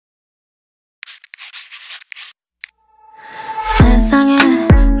세상에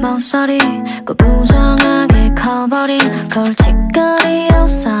멍설이 부정하게 커버린 걸칫거리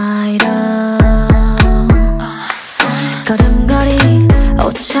outsider. 걸음걸이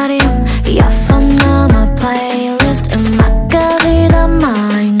옷차림 이어폰 넘어 플레이리스트 음악까지 다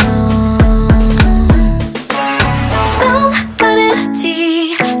마이너. 넌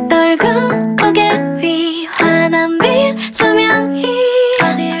빠르지 넓은 고개 위 환한 빛 조명이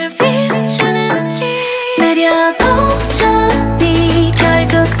어딜 비추는지 내려도 전이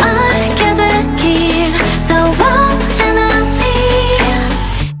결국 알게 되길 더 원하는 네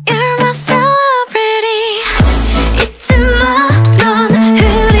You're my celebrity. 잊지 마 넌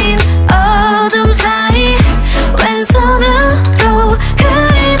흐린 어둠 사이 왼손으로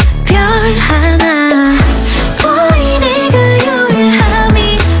그린 별 하나 보이니 그 유일함이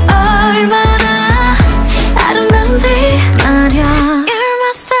얼마나 아름다운지 말야. You're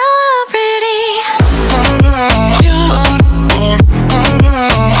my celebrity.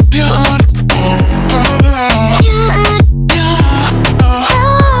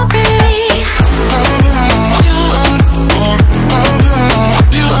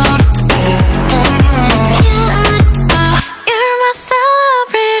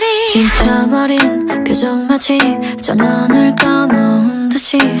 지쳐버린 표정 마치 전원을 꺼놓은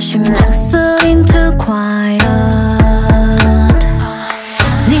듯이 심장